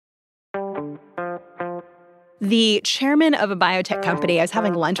the chairman of a biotech company. I was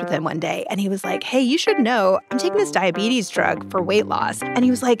having lunch with him one day, and he was like, hey, you should know, I'm taking this diabetes drug for weight loss. And he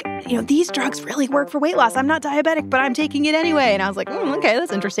was like, these drugs really work for weight loss. I'm not diabetic, but I'm taking it anyway. And I was like, okay,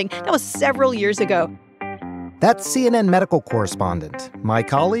 that's interesting. That was several years ago. That's CNN medical correspondent, my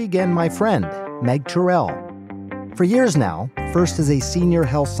colleague and my friend, Meg Terrell. For years now, first as a senior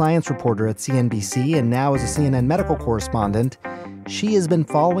health science reporter at CNBC and now as a CNN medical correspondent, she has been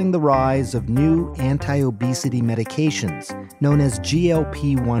following the rise of new anti-obesity medications known as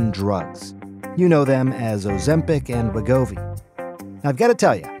GLP-1 drugs. You know them as Ozempic and Wegovy. Now, I've got to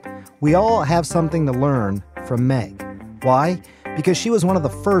tell you, we all have something to learn from Meg. Why? Because she was one of the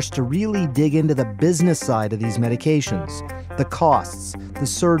first to really dig into the business side of these medications, the costs, the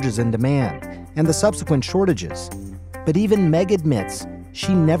surges in demand, and the subsequent shortages. But even Meg admits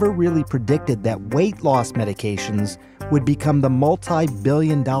she never really predicted that weight loss medications would become the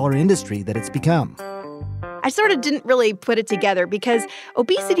multi-billion-dollar industry that it's become. I sort of didn't really put it together because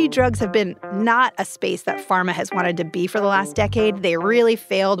obesity drugs have been not a space that pharma has wanted to be for the last decade. They really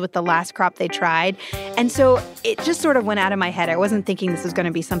failed with the last crop they tried. And so it just sort of went out of my head. I wasn't thinking this was going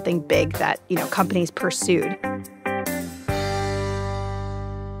to be something big that, companies pursued.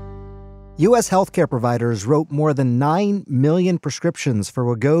 U.S. healthcare providers wrote more than 9 million prescriptions for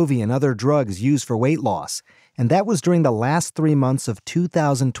Wegovy and other drugs used for weight loss, and that was during the last 3 months of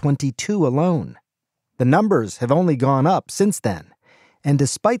 2022 alone. The numbers have only gone up since then, and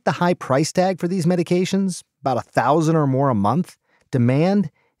despite the high price tag for these medications, about $1,000 or more a month, demand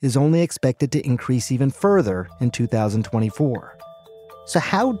is only expected to increase even further in 2024. So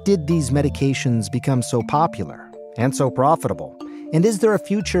how did these medications become so popular and so profitable? And is there a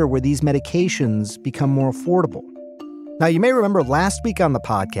future where these medications become more affordable? Now, you may remember last week on the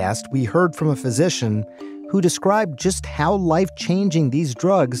podcast, we heard from a physician who described just how life-changing these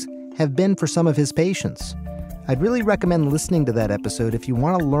drugs have been for some of his patients. I'd really recommend listening to that episode if you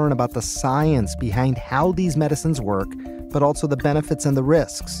want to learn about the science behind how these medicines work, but also the benefits and the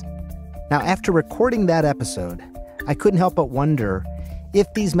risks. Now, after recording that episode, I couldn't help but wonder,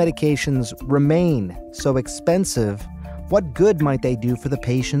 if these medications remain so expensive, what good might they do for the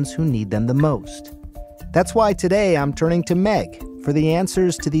patients who need them the most? That's why today I'm turning to Meg for the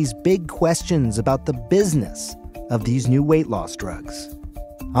answers to these big questions about the business of these new weight loss drugs.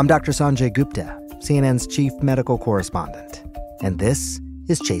 I'm Dr. Sanjay Gupta, CNN's chief medical correspondent, and this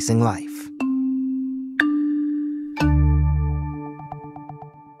is Chasing Life.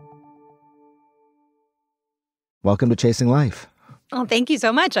 Welcome to Chasing Life. Oh, thank you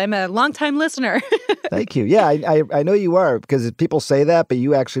so much. I'm a longtime listener. Thank you. Yeah, I know you are, because people say that, but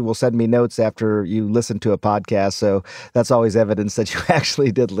you actually will send me notes after you listen to a podcast. So that's always evidence that you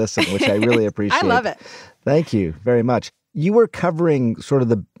actually did listen, which I really appreciate. I love it. Thank you very much. You were covering sort of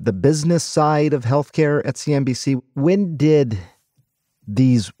the business side of healthcare at CNBC. When did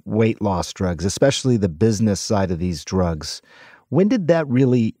these weight loss drugs, especially the business side of these drugs, when did that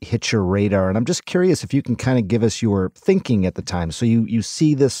really hit your radar? And I'm just curious if you can kind of give us your thinking at the time. So you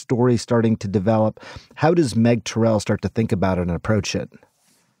see this story starting to develop. How does Meg Terrell start to think about it and approach it?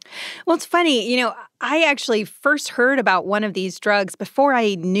 Well, it's funny, I actually first heard about one of these drugs before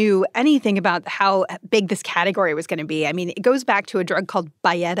I knew anything about how big this category was going to be. I mean, it goes back to a drug called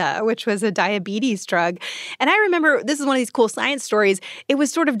Byetta, which was a diabetes drug. And I remember, this is one of these cool science stories, it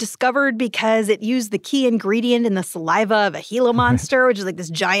was sort of discovered because it used the key ingredient in the saliva of a Gila monster, which is like this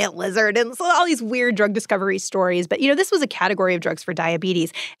giant lizard, and so all these weird drug discovery stories. But, this was a category of drugs for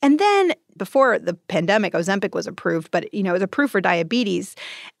diabetes. And then before the pandemic, Ozempic was approved, but, it was approved for diabetes.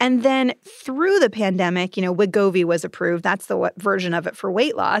 And then through the pandemic, Wegovy was approved. That's the version of it for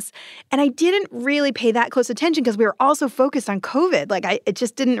weight loss. And I didn't really pay that close attention because we were also focused on COVID. It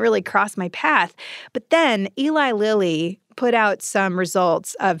just didn't really cross my path. But then Eli Lilly put out some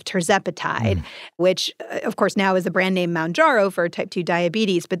results of tirzepatide, which, of course, now is the brand name Mounjaro for type 2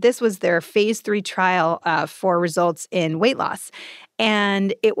 diabetes. But this was their phase 3 trial for results in weight loss.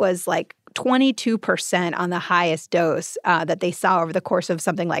 And it was 22% on the highest dose that they saw over the course of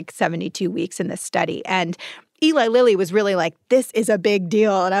something like 72 weeks in this study. And Eli Lilly was really like, this is a big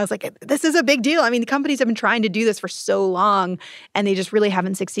deal. And I was like, this is a big deal. I mean, the companies have been trying to do this for so long, and they just really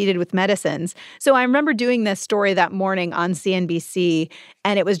haven't succeeded with medicines. So I remember doing this story that morning on CNBC,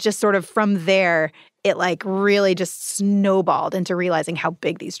 and it was just sort of from there, it really just snowballed into realizing how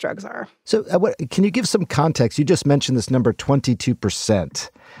big these drugs are. So can you give some context? You just mentioned this number, 22%.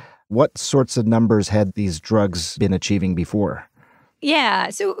 What sorts of numbers had these drugs been achieving before? Yeah.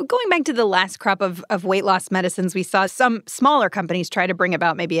 So going back to the last crop of weight loss medicines, we saw some smaller companies try to bring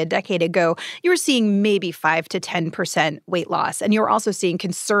about maybe a decade ago. You were seeing maybe 5 to 10% weight loss, and you were also seeing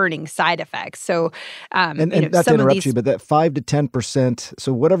concerning side effects. So, and not to interrupt you, but that 5 to 10%,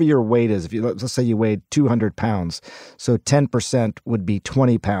 so whatever your weight is, if you let's say you weighed 200 pounds, so 10% would be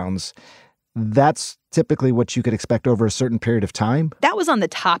 20 pounds. That's typically what you could expect over a certain period of time? That was on the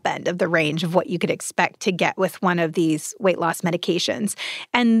top end of the range of what you could expect to get with one of these weight loss medications.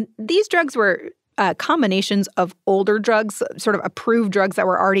 And these drugs were combinations of older drugs, sort of approved drugs that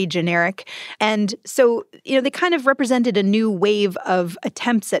were already generic. And so, they kind of represented a new wave of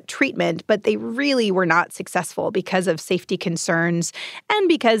attempts at treatment, but they really were not successful because of safety concerns and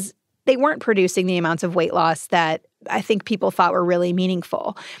because they weren't producing the amounts of weight loss that I think people thought were really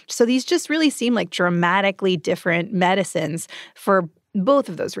meaningful. So these just really seem like dramatically different medicines for both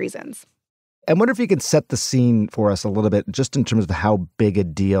of those reasons. I wonder if you could set the scene for us a little bit, just in terms of how big a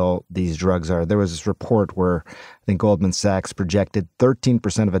deal these drugs are. There was this report where I think Goldman Sachs projected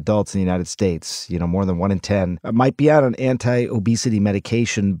 13% of adults in the United States, more than 1 in 10, might be on an anti-obesity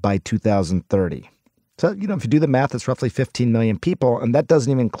medication by 2030. So, if you do the math, it's roughly 15 million people, and that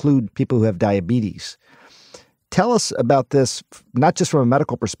doesn't even include people who have diabetes. Tell us about this, not just from a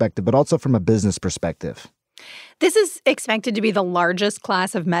medical perspective, but also from a business perspective. This is expected to be the largest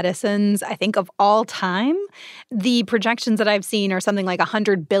class of medicines, I think, of all time. The projections that I've seen are something like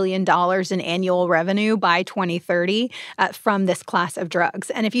 $100 billion in annual revenue by 2030 from this class of drugs.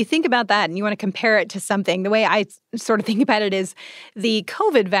 And if you think about that and you want to compare it to something, the way I sort of think about it is the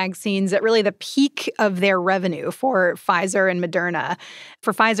COVID vaccines at really the peak of their revenue for Pfizer and Moderna.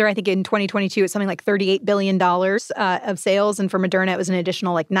 For Pfizer, I think in 2022, it's something like $38 billion of sales. And for Moderna, it was an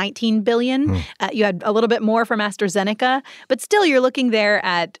additional like $19 billion. You had a little bit more from AstraZeneca, but still you're looking there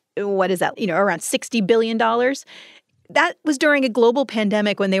at, what is that, around $60 billion. That was during a global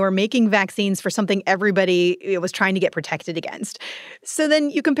pandemic when they were making vaccines for something everybody was trying to get protected against. So then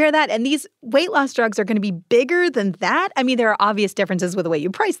you compare that, and these weight loss drugs are going to be bigger than that. I mean, there are obvious differences with the way you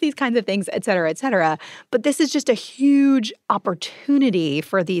price these kinds of things, et cetera, et cetera. But this is just a huge opportunity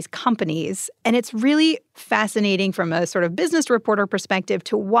for these companies. And it's really fascinating from a sort of business reporter perspective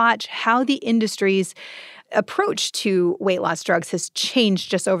to watch how the industry's approach to weight loss drugs has changed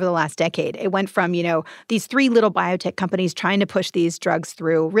just over the last decade. It went from, these 3 little biotech companies trying to push these drugs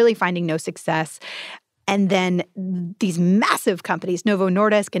through, really finding no success. And then these massive companies, Novo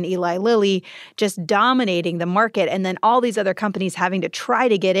Nordisk and Eli Lilly, just dominating the market. And then all these other companies having to try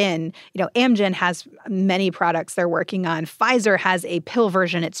to get in. Amgen has many products they're working on. Pfizer has a pill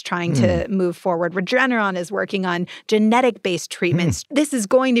version it's trying to move forward. Regeneron is working on genetic-based treatments. This is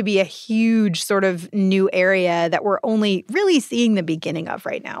going to be a huge sort of new area that we're only really seeing the beginning of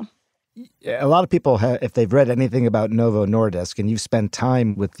right now. A lot of people, if they've read anything about Novo Nordisk and you've spent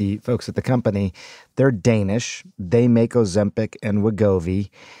time with the folks at the company, they're Danish. They make Ozempic and Wegovy.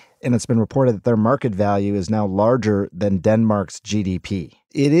 And it's been reported that their market value is now larger than Denmark's GDP.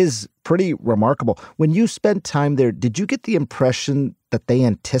 It is pretty remarkable. When you spent time there, did you get the impression that they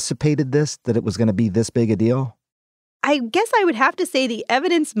anticipated this, that it was going to be this big a deal? I guess I would have to say the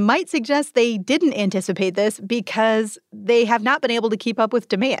evidence might suggest they didn't anticipate this because they have not been able to keep up with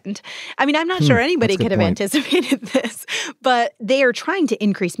demand. I mean, I'm not sure anybody could have anticipated this, but they are trying to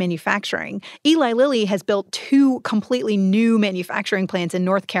increase manufacturing. Eli Lilly has built 2 completely new manufacturing plants in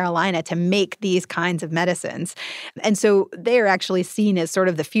North Carolina to make these kinds of medicines. And so they are actually seen as sort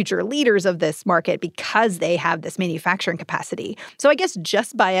of the future leaders of this market because they have this manufacturing capacity. So I guess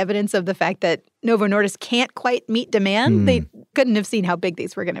just by evidence of the fact that Novo Nordisk can't quite meet demand, they couldn't have seen how big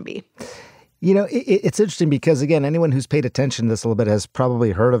these were going to be. It's interesting because, again, anyone who's paid attention to this a little bit has probably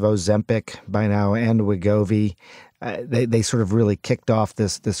heard of Ozempic by now and Wegovy. They sort of really kicked off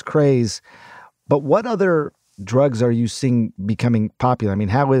this craze. But what other drugs are you seeing becoming popular? I mean,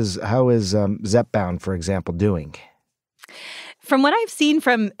 how is Zepbound, for example, doing? From what I've seen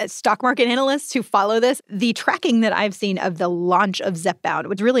from stock market analysts who follow this, the tracking that I've seen of the launch of Zepbound,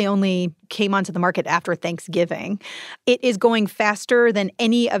 which really only came onto the market after Thanksgiving, it is going faster than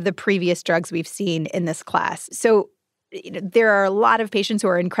any of the previous drugs we've seen in this class. So there are a lot of patients who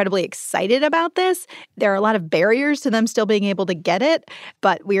are incredibly excited about this. There are a lot of barriers to them still being able to get it,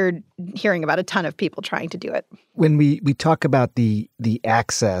 but we're hearing about a ton of people trying to do it. When we talk about the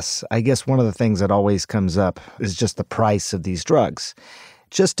access, I guess one of the things that always comes up is just the price of these drugs.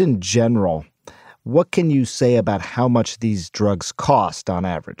 Just in general, what can you say about how much these drugs cost on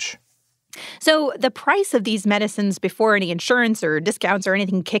average? So the price of these medicines before any insurance or discounts or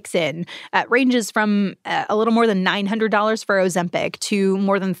anything kicks in ranges from a little more than $900 for Ozempic to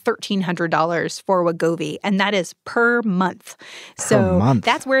more than $1,300 for Wegovy, and that is per month. Per month?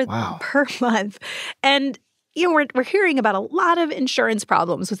 That's where Wow. per month. And we're hearing about a lot of insurance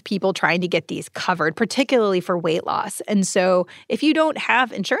problems with people trying to get these covered, particularly for weight loss. And so if you don't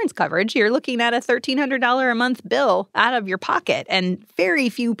have insurance coverage, you're looking at a $1,300 a month bill out of your pocket, and very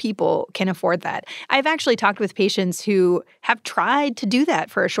few people can afford that. I've actually talked with patients who have tried to do that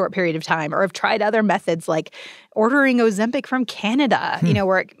for a short period of time or have tried other methods like ordering Ozempic from Canada,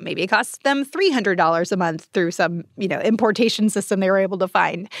 where maybe it costs them $300 a month through some, importation system they were able to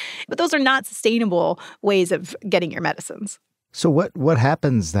find. But those are not sustainable ways of getting your medicines. So what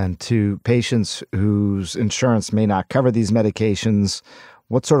happens then to patients whose insurance may not cover these medications?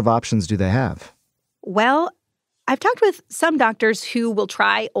 What sort of options do they have? Well, I've talked with some doctors who will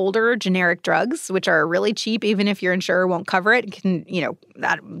try older generic drugs, which are really cheap, even if your insurer won't cover it. It can,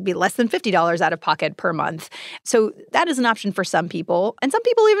 that would be less than $50 out of pocket per month. So that is an option for some people. And some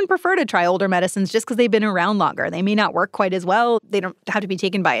people even prefer to try older medicines just because they've been around longer. They may not work quite as well. They don't have to be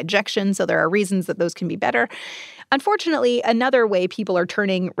taken by injection, so there are reasons that those can be better. Unfortunately, another way people are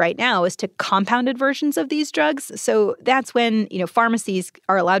turning right now is to compounded versions of these drugs. So that's when, pharmacies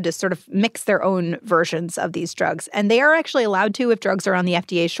are allowed to sort of mix their own versions of these drugs. And they are actually allowed to if drugs are on the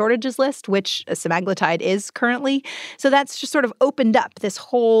FDA shortages list, which semaglutide is currently. So that's just sort of opened up this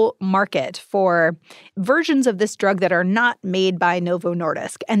whole market for versions of this drug that are not made by Novo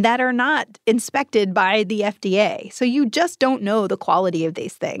Nordisk and that are not inspected by the FDA. So you just don't know the quality of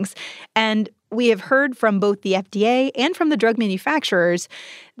these things. And we have heard from both the FDA and from the drug manufacturers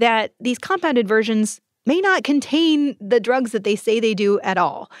that these compounded versions may not contain the drugs that they say they do at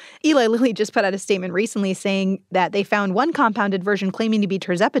all. Eli Lilly just put out a statement recently saying that they found one compounded version claiming to be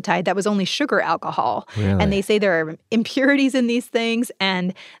tirzepatide that was only sugar alcohol. Really? And they say there are impurities in these things.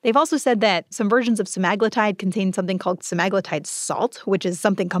 And they've also said that some versions of semaglutide contain something called semaglutide salt, which is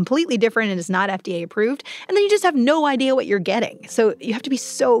something completely different and is not FDA approved. And then you just have no idea what you're getting. So you have to be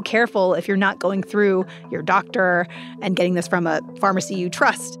so careful if you're not going through your doctor and getting this from a pharmacy you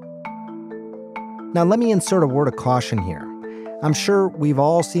trust. Now, let me insert a word of caution here. I'm sure we've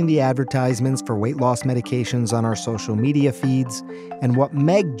all seen the advertisements for weight loss medications on our social media feeds, and what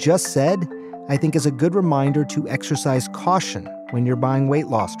Meg just said, I think, is a good reminder to exercise caution when you're buying weight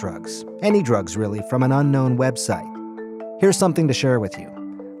loss drugs. Any drugs, really, from an unknown website. Here's something to share with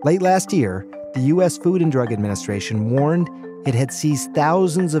you. Late last year, the U.S. Food and Drug Administration warned it had seized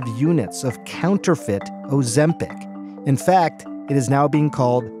thousands of units of counterfeit Ozempic. In fact, it is now being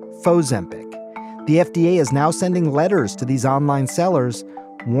called Fozempic. The FDA is now sending letters to these online sellers,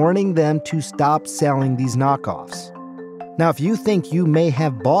 warning them to stop selling these knockoffs. Now, if you think you may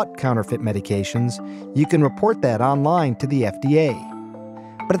have bought counterfeit medications, you can report that online to the FDA.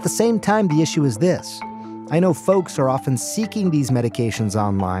 But at the same time, the issue is this. I know folks are often seeking these medications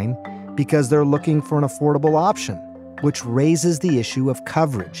online because they're looking for an affordable option, which raises the issue of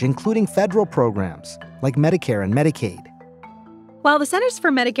coverage, including federal programs like Medicare and Medicaid. Well, the Centers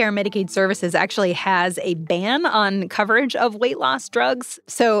for Medicare and Medicaid Services actually has a ban on coverage of weight loss drugs,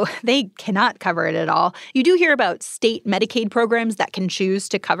 so they cannot cover it at all. You do hear about state Medicaid programs that can choose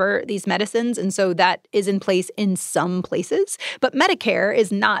to cover these medicines, and so that is in place in some places. But Medicare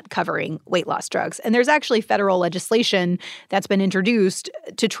is not covering weight loss drugs, and there's actually federal legislation that's been introduced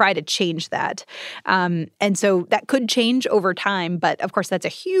to try to change that. And so that could change over time, but of course that's a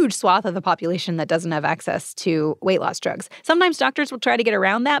huge swath of the population that doesn't have access to weight loss drugs. Sometimes doctors will try to get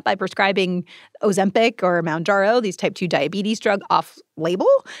around that by prescribing Ozempic or Mounjaro, these type 2 diabetes drug, off-label.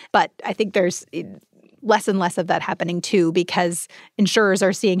 But I think there's less and less of that happening too because insurers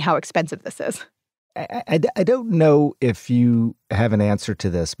are seeing how expensive this is. I don't know if you have an answer to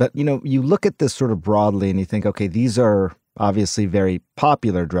this, but, you look at this sort of broadly and you think, okay, these are obviously very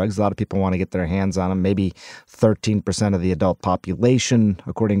popular drugs. A lot of people want to get their hands on them, maybe 13% of the adult population,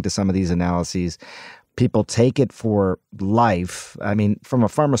 according to some of these analyses. People take it for life. I mean, from a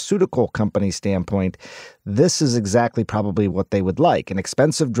pharmaceutical company standpoint, this is exactly probably what they would like, an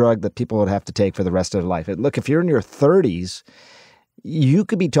expensive drug that people would have to take for the rest of their life. Look, if you're in your 30s, you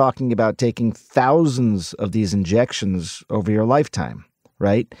could be talking about taking thousands of these injections over your lifetime,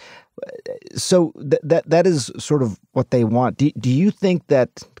 right? So that is sort of what they want. Do you think that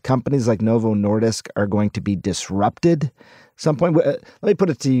companies like Novo Nordisk are going to be disrupted some point? Let me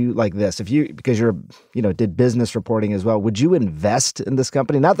put it to you like this. Because you're, did business reporting as well, would you invest in this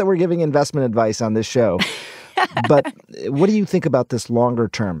company? Not that we're giving investment advice on this show, but what do you think about this longer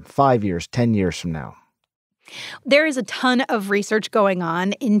term, 5 years, 10 years from now? There is a ton of research going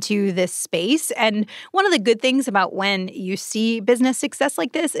on into this space. And one of the good things about when you see business success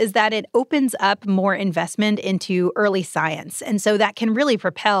like this is that it opens up more investment into early science. And so that can really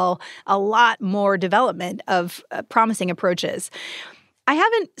propel a lot more development of promising approaches. I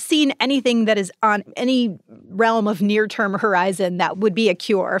haven't seen anything that is on any realm of near-term horizon that would be a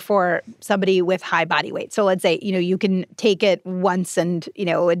cure for somebody with high body weight. So let's say, you can take it once and,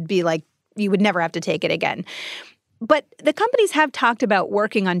 it would be like you would never have to take it again. But the companies have talked about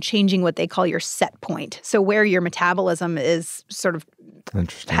working on changing what they call your set point. So where your metabolism is sort of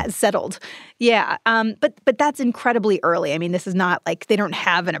has settled. Yeah. But that's incredibly early. I mean, this is not like they don't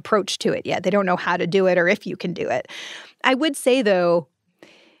have an approach to it yet. They don't know how to do it or if you can do it. I would say, though,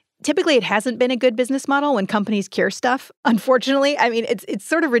 typically it hasn't been a good business model when companies cure stuff, unfortunately. I mean, it's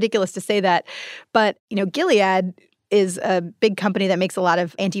sort of ridiculous to say that. But, Gilead is a big company that makes a lot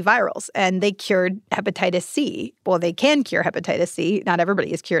of antivirals, and they cured hepatitis C. Well, they can cure hepatitis C. Not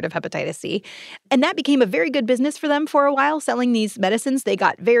everybody is cured of hepatitis C. And that became a very good business for them for a while, selling these medicines. They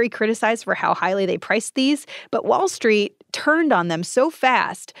got very criticized for how highly they priced these. But Wall Street turned on them so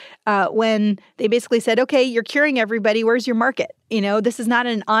fast when they basically said, okay, you're curing everybody. Where's your market? This is not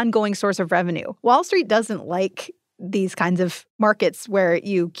an ongoing source of revenue. Wall Street doesn't like these kinds of markets where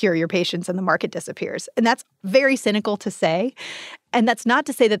you cure your patients and the market disappears. And that's very cynical to say. And that's not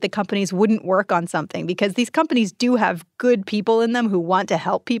to say that the companies wouldn't work on something, because these companies do have good people in them who want to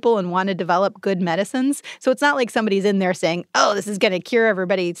help people and want to develop good medicines. So it's not like somebody's in there saying, oh, this is going to cure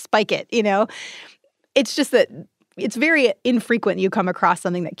everybody, spike it, It's just that it's very infrequent you come across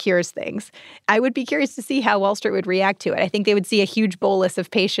something that cures things. I would be curious to see how Wall Street would react to it. I think they would see a huge bolus of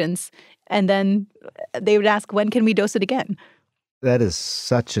patients, and then they would ask, when can we dose it again? That is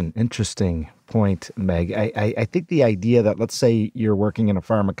such an interesting point, Meg. I think the idea that, let's say you're working in a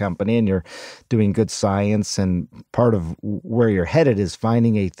pharma company and you're doing good science, and part of where you're headed is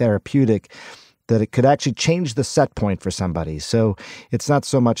finding a therapeutic that it could actually change the set point for somebody. So it's not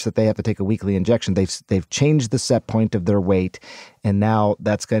so much that they have to take a weekly injection. They've changed the set point of their weight, and now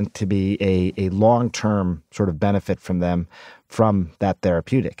that's going to be a long-term sort of benefit from them from that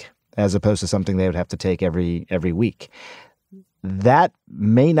therapeutic, as opposed to something they would have to take every week. That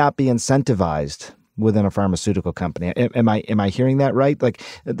may not be incentivized within a pharmaceutical company. Am I hearing that right? Like,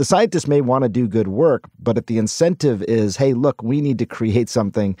 the scientists may want to do good work, but if the incentive is, hey, look, we need to create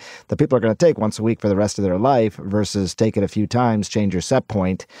something that people are going to take once a week for the rest of their life versus take it a few times, change your set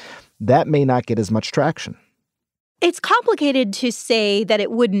point, that may not get as much traction. It's complicated to say that it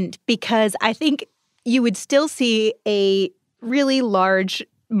wouldn't, because I think you would still see a really large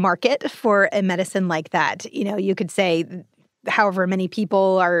market for a medicine like that. You could say however many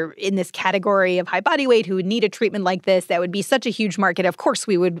people are in this category of high body weight who would need a treatment like this, that would be such a huge market. Of course,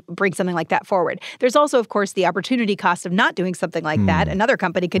 we would bring something like that forward. There's also, of course, the opportunity cost of not doing something like that. Another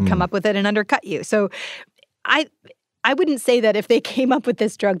company could come up with it and undercut you. So I wouldn't say that if they came up with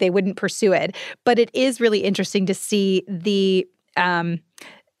this drug, they wouldn't pursue it. But it is really interesting to see the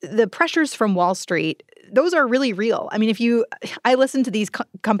pressures from Wall Street. Those are really real. I mean, I listen to these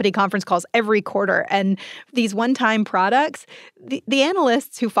company conference calls every quarter, and these one-time products, the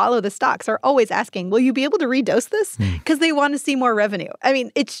analysts who follow the stocks are always asking, will you be able to redose this? Because they want to see more revenue. I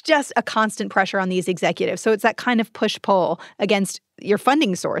mean, it's just a constant pressure on these executives. So it's that kind of push-pull against your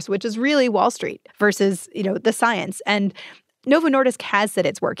funding source, which is really Wall Street versus, the science. And Novo Nordisk has said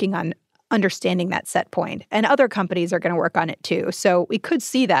it's working on understanding that set point, and other companies are going to work on it too. So we could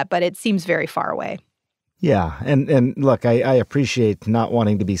see that, but it seems very far away. Yeah. And look, I appreciate not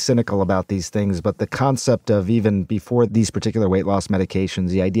wanting to be cynical about these things, but the concept of, even before these particular weight loss medications,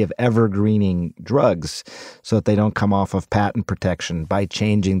 the idea of evergreening drugs so that they don't come off of patent protection by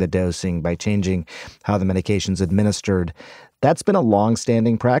changing the dosing, by changing how the medication's administered, that's been a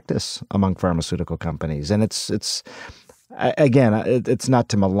long-standing practice among pharmaceutical companies. And it's again, it's not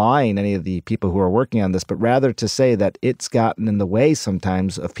to malign any of the people who are working on this, but rather to say that it's gotten in the way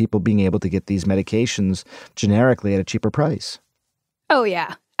sometimes of people being able to get these medications generically at a cheaper price. Oh,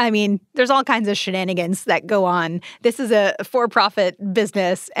 yeah. I mean, there's all kinds of shenanigans that go on. This is a for-profit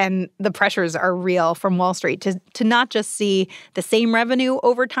business, and the pressures are real from Wall Street to not just see the same revenue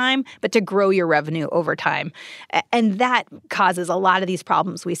over time, but to grow your revenue over time. And that causes a lot of these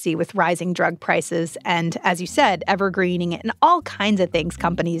problems we see with rising drug prices and, as you said, evergreening it, and all kinds of things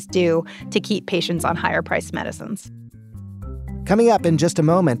companies do to keep patients on higher-priced medicines. Coming up in just a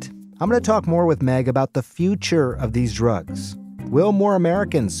moment, I'm going to talk more with Meg about the future of these drugs. Will more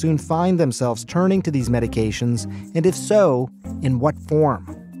Americans soon find themselves turning to these medications, and if so, in what form?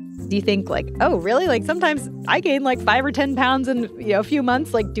 Do you think like, oh, really? Like sometimes I gain like 5 or 10 pounds in a few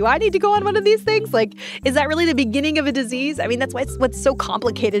months. Like, do I need to go on one of these things? Like, is that really the beginning of a disease? I mean, that's what's so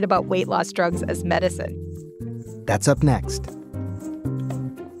complicated about weight loss drugs as medicine. That's up next.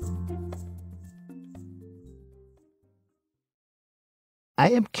 I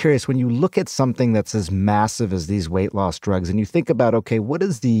am curious, when you look at something that's as massive as these weight loss drugs and you think about, okay, what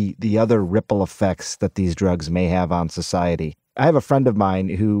is the other ripple effects that these drugs may have on society? I have a friend of mine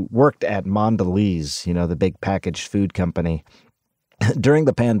who worked at Mondelez, the big packaged food company. During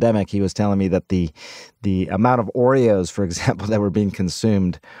the pandemic, he was telling me that the amount of Oreos, for example, that were being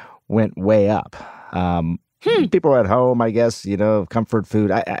consumed went way up. People are at home, I guess, comfort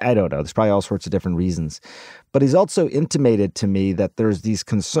food. I don't know. There's probably all sorts of different reasons. But he's also intimated to me that there's these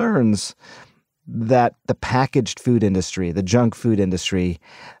concerns that the packaged food industry, the junk food industry,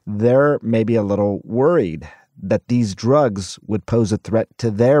 they're maybe a little worried that these drugs would pose a threat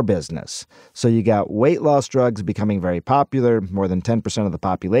to their business. So you got weight loss drugs becoming very popular, more than 10% of the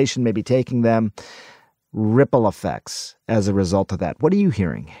population maybe taking them, ripple effects as a result of that. What are you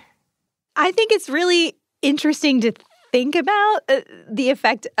hearing? I think it's really interesting to think about the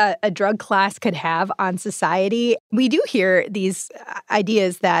effect a drug class could have on society. We do hear these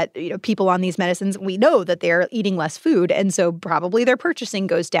ideas that people on these medicines, we know that they're eating less food, and so probably their purchasing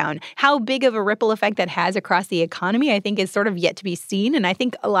goes down. How big of a ripple effect that has across the economy, I think, is sort of yet to be seen. And I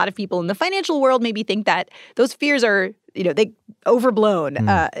think a lot of people in the financial world maybe think that those fears are, they overblown,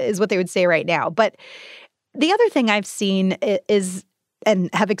 is what they would say right now. But the other thing I've seen is,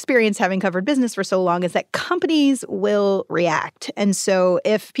 and have experienced having covered business for so long, is that companies will react. And so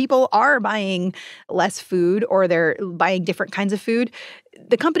if people are buying less food or they're buying different kinds of food,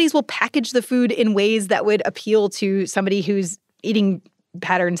 the companies will package the food in ways that would appeal to somebody whose eating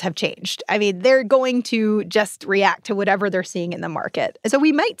patterns have changed. I mean, they're going to just react to whatever they're seeing in the market. So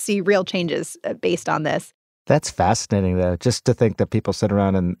we might see real changes based on this. That's fascinating, though, just to think that people sit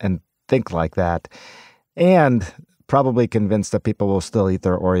around and think like that. And probably convinced that people will still eat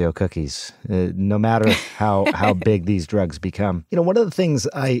their Oreo cookies, no matter how big these drugs become. One of the things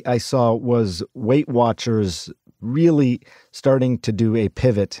I saw was Weight Watchers really starting to do a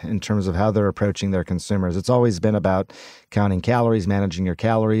pivot in terms of how they're approaching their consumers. It's always been about counting calories, managing your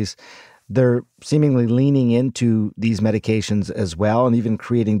calories. They're seemingly leaning into these medications as well, and even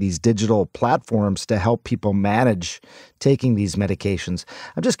creating these digital platforms to help people manage taking these medications.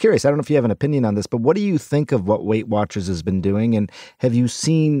 I'm just curious, I don't know if you have an opinion on this, but what do you think of what Weight Watchers has been doing? And have you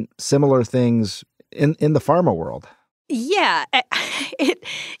seen similar things in the pharma world? Yeah,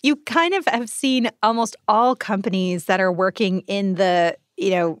 you kind of have seen almost all companies that are working in the,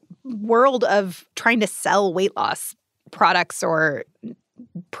 world of trying to sell weight loss products or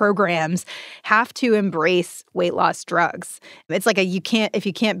programs have to embrace weight loss drugs. It's like if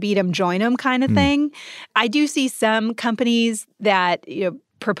you can't beat them, join them kind of thing. I do see some companies that,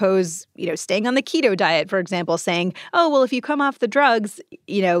 propose, staying on the keto diet, for example, saying, oh, well, if you come off the drugs,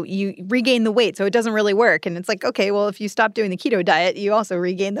 you regain the weight. So it doesn't really work. And it's like, okay, well, if you stop doing the keto diet, you also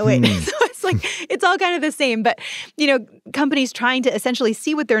regain the weight. So it's like, it's all kind of the same. But, companies trying to essentially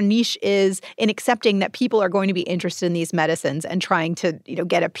see what their niche is in accepting that people are going to be interested in these medicines and trying to,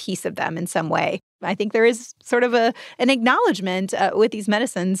 get a piece of them in some way. I think there is sort of an acknowledgement with these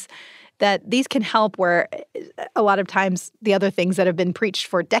medicines that these can help where a lot of times the other things that have been preached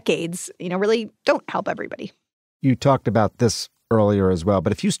for decades, really don't help everybody. You talked about this earlier as well,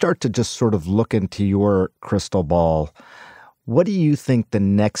 but if you start to just sort of look into your crystal ball, what do you think the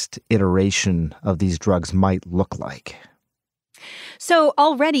next iteration of these drugs might look like? So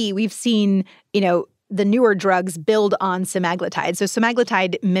already we've seen, the newer drugs build on semaglutide. So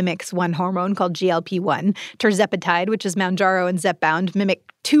semaglutide mimics one hormone called GLP-1. Tirzepatide, which is Mounjaro and Zepbound, mimic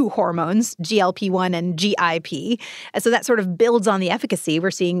two hormones, GLP-1 and GIP. And so that sort of builds on the efficacy. We're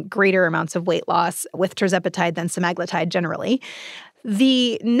seeing greater amounts of weight loss with tirzepatide than semaglutide generally.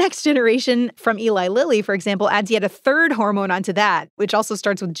 The next generation from Eli Lilly, for example, adds yet a third hormone onto that, which also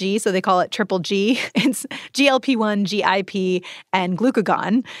starts with G, so they call it triple G. It's GLP-1, GIP, and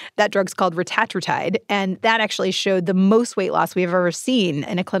glucagon. That drug's called retatrutide, and that actually showed the most weight loss we've ever seen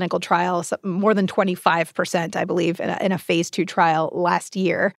in a clinical trial, more than 25%, I believe, in a phase 2 trial last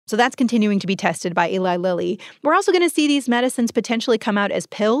year. So that's continuing to be tested by Eli Lilly. We're also going to see these medicines potentially come out as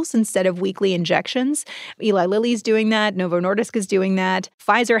pills instead of weekly injections. Eli Lilly's doing that. Novo Nordisk is doing that.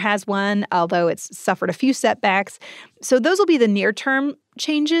 Pfizer has one, although it's suffered a few setbacks. So those will be the near-term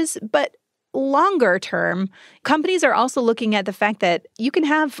changes, but longer term, companies are also looking at the fact that you can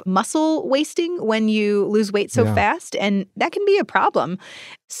have muscle wasting when you lose weight so fast, and that can be a problem.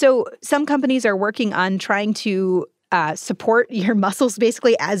 So some companies are working on trying to support your muscles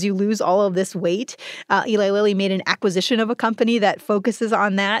basically as you lose all of this weight. Eli Lilly made an acquisition of a company that focuses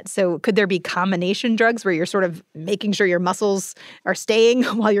on that. So could there be combination drugs where you're sort of making sure your muscles are staying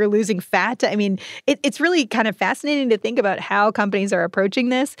while you're losing fat? I mean, it's really kind of fascinating to think about how companies are approaching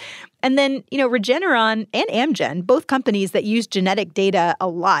this. And then, Regeneron and Amgen, both companies that use genetic data a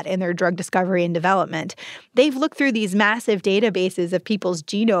lot in their drug discovery and development, they've looked through these massive databases of people's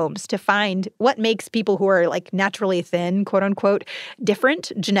genomes to find what makes people who are like naturally thin, quote unquote,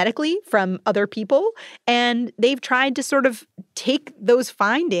 different genetically from other people. And they've tried to sort of take those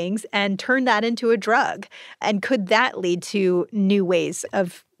findings and turn that into a drug. And could that lead to new ways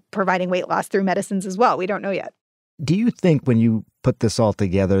of providing weight loss through medicines as well? We don't know yet. Do you think when you put this all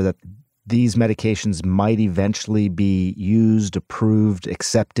together that these medications might eventually be used, approved,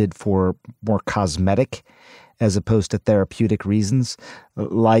 accepted for more cosmetic as opposed to therapeutic reasons?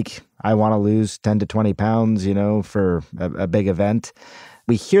 Like, I want to lose 10 to 20 pounds, for a big event.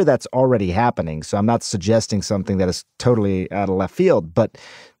 We hear that's already happening, so I'm not suggesting something that is totally out of left field. But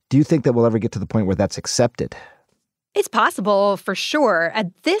do you think that we'll ever get to the point where that's accepted? It's possible for sure.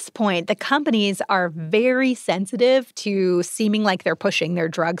 At this point, the companies are very sensitive to seeming like they're pushing their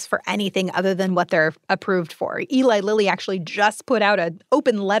drugs for anything other than what they're approved for. Eli Lilly actually just put out an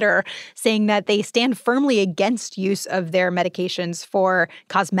open letter saying that they stand firmly against use of their medications for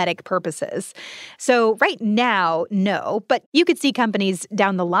cosmetic purposes. So right now, no, but you could see companies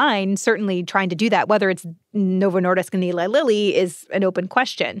down the line certainly trying to do that. Whether it's Novo Nordisk and Eli Lilly is an open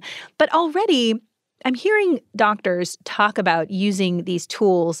question. But already, I'm hearing doctors talk about using these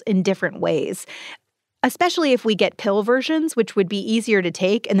tools in different ways, especially if we get pill versions, which would be easier to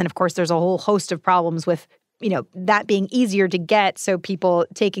take. And then, of course, there's a whole host of problems with, that being easier to get, so people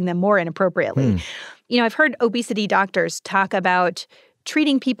taking them more inappropriately. I've heard obesity doctors talk about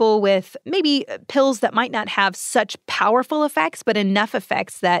treating people with maybe pills that might not have such powerful effects, but enough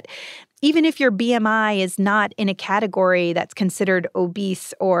effects that even if your BMI is not in a category that's considered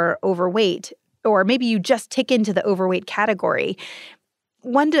obese or overweight, or maybe you just tick into the overweight category.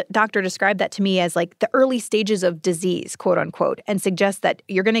 One doctor described that to me as like the early stages of disease, quote unquote, and suggests that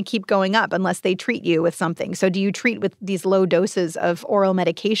you're going to keep going up unless they treat you with something. So do you treat with these low doses of oral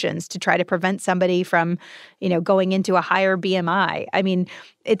medications to try to prevent somebody from, going into a higher BMI? I mean,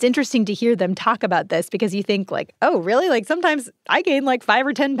 it's interesting to hear them talk about this because you think like, oh, really? Like sometimes I gain like 5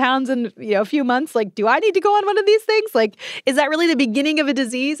 or 10 pounds in a few months. Like, do I need to go on one of these things? Like, is that really the beginning of a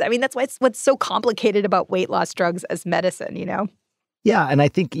disease? I mean, that's what's so complicated about weight loss drugs as medicine, Yeah, and I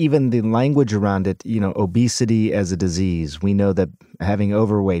think even the language around it, obesity as a disease, we know that being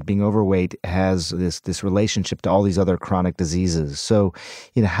overweight has this relationship to all these other chronic diseases. So,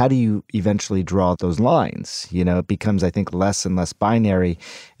 how do you eventually draw those lines? It becomes, I think, less and less binary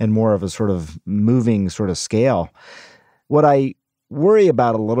and more of a sort of moving sort of scale. What I worry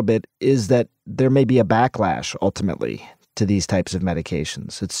about a little bit is that there may be a backlash ultimately to these types of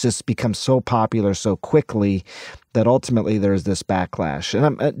medications. It's just become so popular so quickly that ultimately there's this backlash.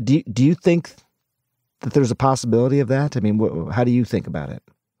 And do you think that there's a possibility of that? I mean, how do you think about it?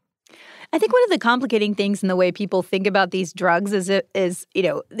 I think one of the complicating things in the way people think about these drugs is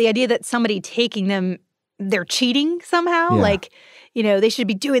the idea that somebody taking them, they're cheating somehow. Yeah. Like, they should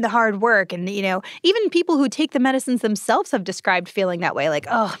be doing the hard work. And, even people who take the medicines themselves have described feeling that way. Like,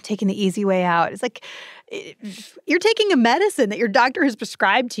 oh, I'm taking the easy way out. It's like, you're taking a medicine that your doctor has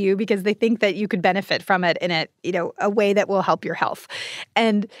prescribed to you because they think that you could benefit from it in a way that will help your health.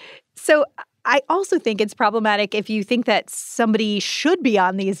 And so I also think it's problematic if you think that somebody should be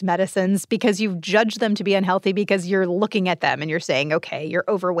on these medicines because you've judged them to be unhealthy because you're looking at them and you're saying, okay, you're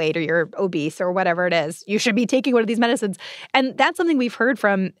overweight or you're obese or whatever it is. You should be taking one of these medicines. And that's something we've heard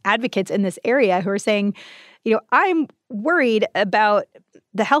from advocates in this area who are saying, I'm worried about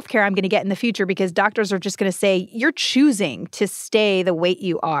the healthcare I'm going to get in the future because doctors are just going to say, you're choosing to stay the weight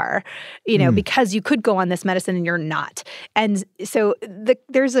you are, because you could go on this medicine and you're not. And so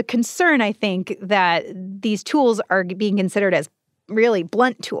there's a concern, I think, that these tools are being considered as really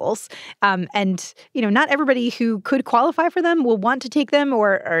blunt tools. And not everybody who could qualify for them will want to take them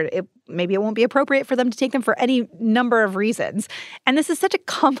or maybe it won't be appropriate for them to take them for any number of reasons. And this is such a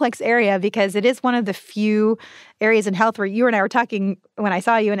complex area because it is one of the few areas in health where you and I were talking when I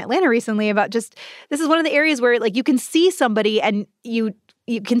saw you in Atlanta recently about just this is one of the areas where like you can see somebody and you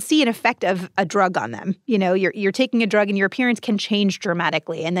can see an effect of a drug on them. You're taking a drug and your appearance can change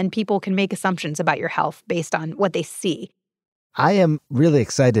dramatically. And then people can make assumptions about your health based on what they see. I am really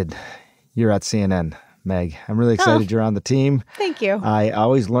excited you're at CNN Meg. I'm really excited you're on the team. Thank you. I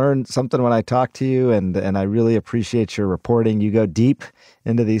always learn something when I talk to you, and I really appreciate your reporting. You go deep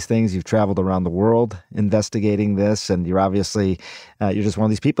into these things. You've traveled around the world investigating this, and you're obviously, you're just one of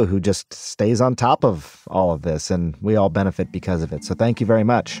these people who just stays on top of all of this, and we all benefit because of it. So thank you very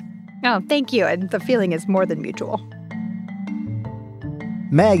much. Oh, thank you. And the feeling is more than mutual.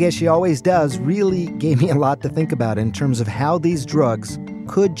 Meg, as she always does, really gave me a lot to think about in terms of how these drugs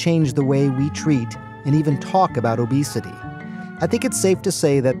could change the way we treat and even talk about obesity. I think it's safe to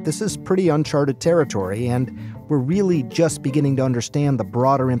say that this is pretty uncharted territory, and we're really just beginning to understand the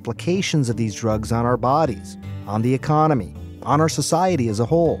broader implications of these drugs on our bodies, on the economy, on our society as a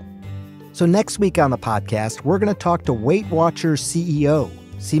whole. So next week on the podcast, we're going to talk to Weight Watchers CEO,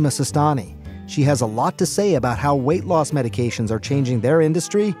 Seema Sistani. She has a lot to say about how weight loss medications are changing their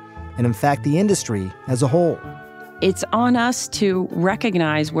industry, and in fact, the industry as a whole. It's on us to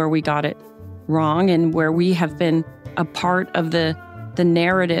recognize where we got it wrong and where we have been a part of the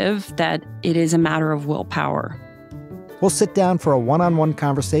narrative that it is a matter of willpower. We'll sit down for a one-on-one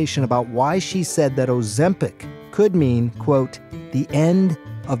conversation about why she said that Ozempic could mean, quote, the end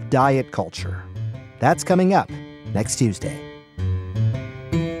of diet culture. That's coming up next Tuesday.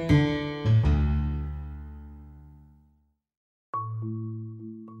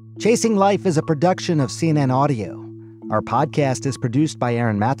 Chasing Life is a production of CNN Audio. Our podcast is produced by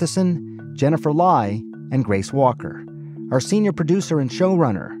Aaron Matheson, Jennifer Lai, and Grace Walker. Our senior producer and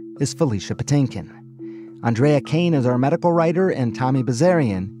showrunner is Felicia Patinkin. Andrea Kane is our medical writer, and Tommy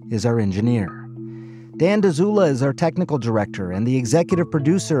Bazarian is our engineer. Dan Dzula is our technical director, and the executive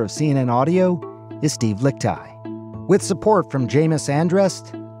producer of CNN Audio is Steve Lichtai. With support from Jameis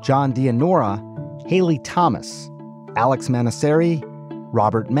Andrest, John Dianora, Haley Thomas, Alex Manasseri,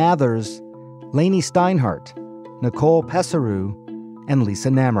 Robert Mathers, Lainey Steinhardt, Nicole Pesaru, and Lisa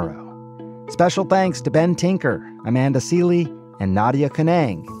Namaro. Special thanks to Ben Tinker, Amanda Seeley, and Nadia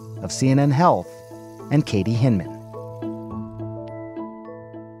Kanang of CNN Health, and Katie Hinman.